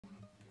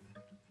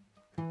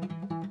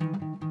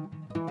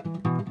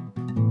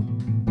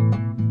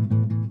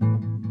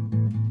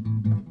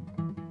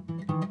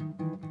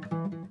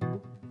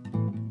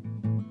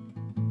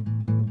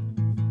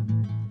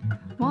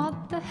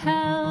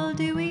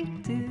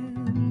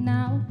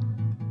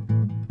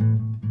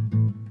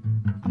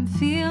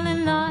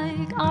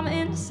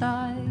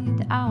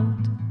inside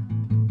out.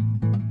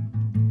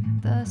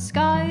 The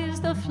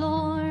sky's the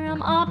floor,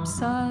 I'm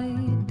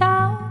upside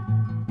down.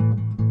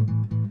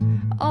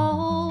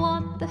 Oh,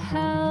 what the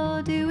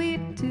hell do we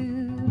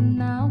do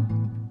now?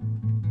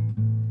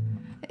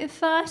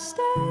 If I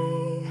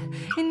stay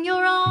in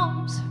your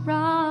arms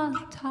right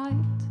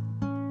tight,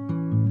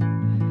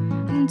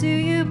 and do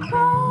you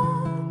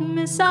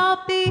promise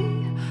I'll be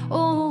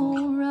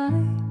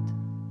alright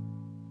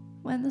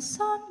when the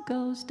sun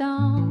goes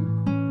down?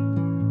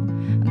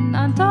 And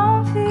I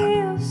don't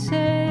feel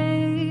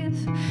safe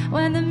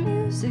when the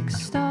music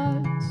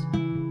starts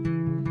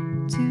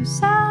to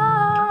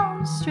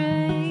sound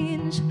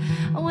strange,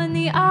 when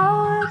the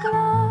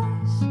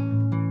hourglass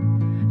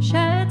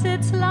sheds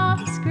its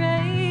last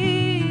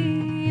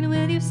grain.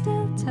 Will you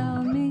still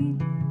tell me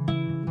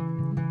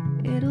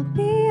it'll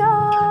be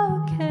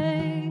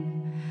okay?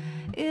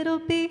 It'll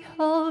be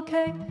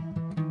okay.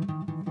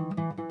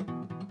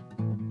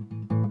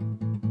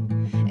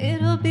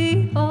 It'll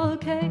be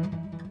okay.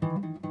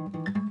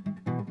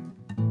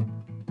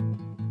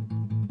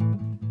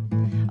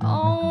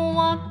 Oh,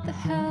 what the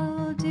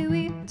hell do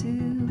we do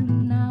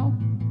now?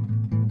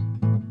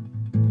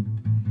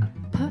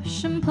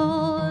 Push and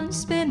pull and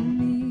spin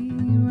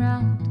me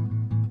round.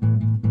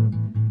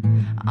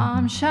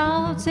 I'm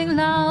shouting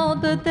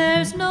loud, but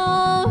there's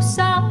no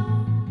sound.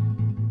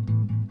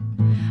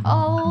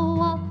 Oh,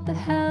 what the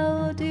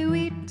hell do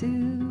we do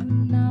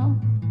now?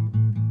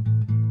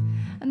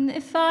 And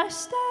if I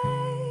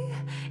stay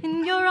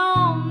in your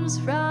arms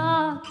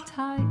right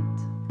tight,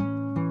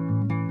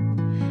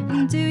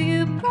 and do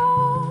you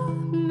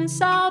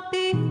promise I'll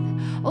be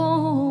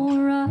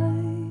alright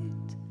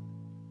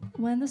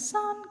when the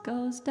sun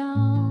goes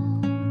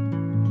down?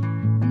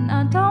 And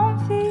I don't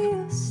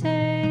feel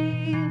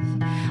safe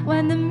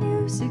when the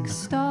music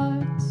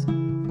starts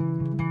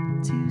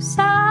to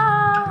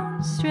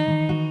sound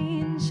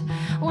strange,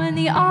 when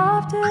the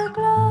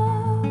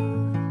afterglow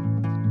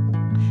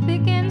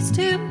begins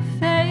to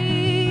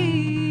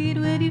fade.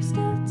 Will you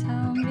still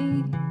tell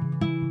me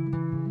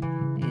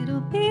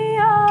it'll be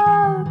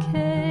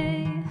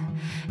okay?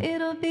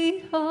 It'll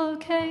be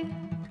okay.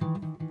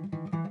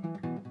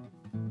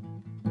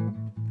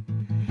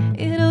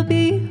 It'll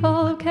be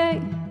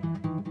okay.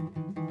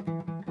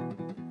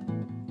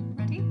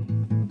 Ready?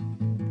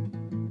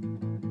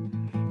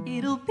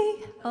 It'll be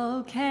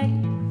okay.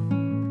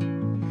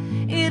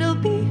 It'll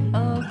be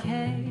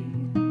okay.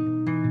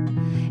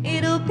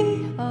 It'll be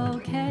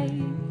okay.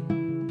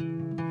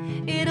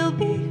 It'll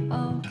be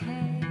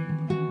okay.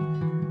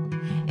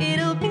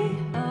 It'll be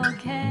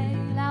okay.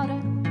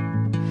 Louder.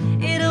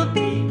 It'll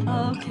be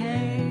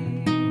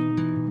okay.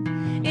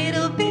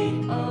 It'll be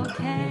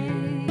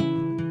okay.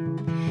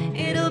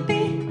 It'll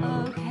be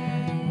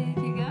okay.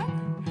 You good?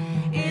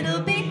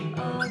 It'll be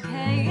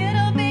okay.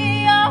 It'll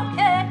be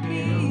okay.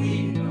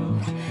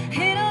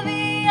 It'll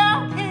be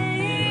okay.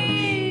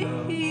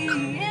 It'll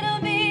be okay.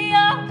 It'll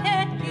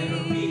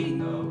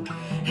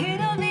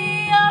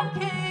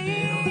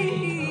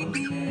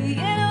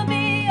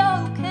be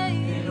okay.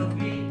 It'll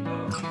be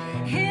okay.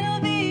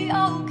 It'll be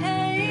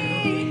okay.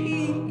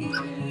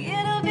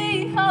 It'll be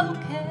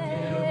okay.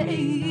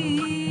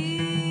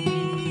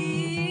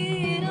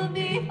 It'll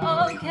be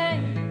okay.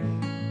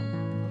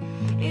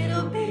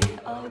 It'll be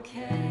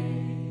okay.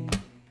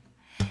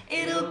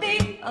 It'll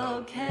be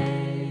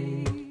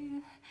okay.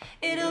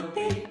 It'll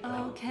be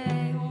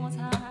okay. One more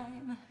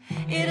time.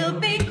 It'll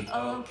be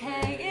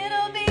okay.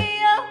 It'll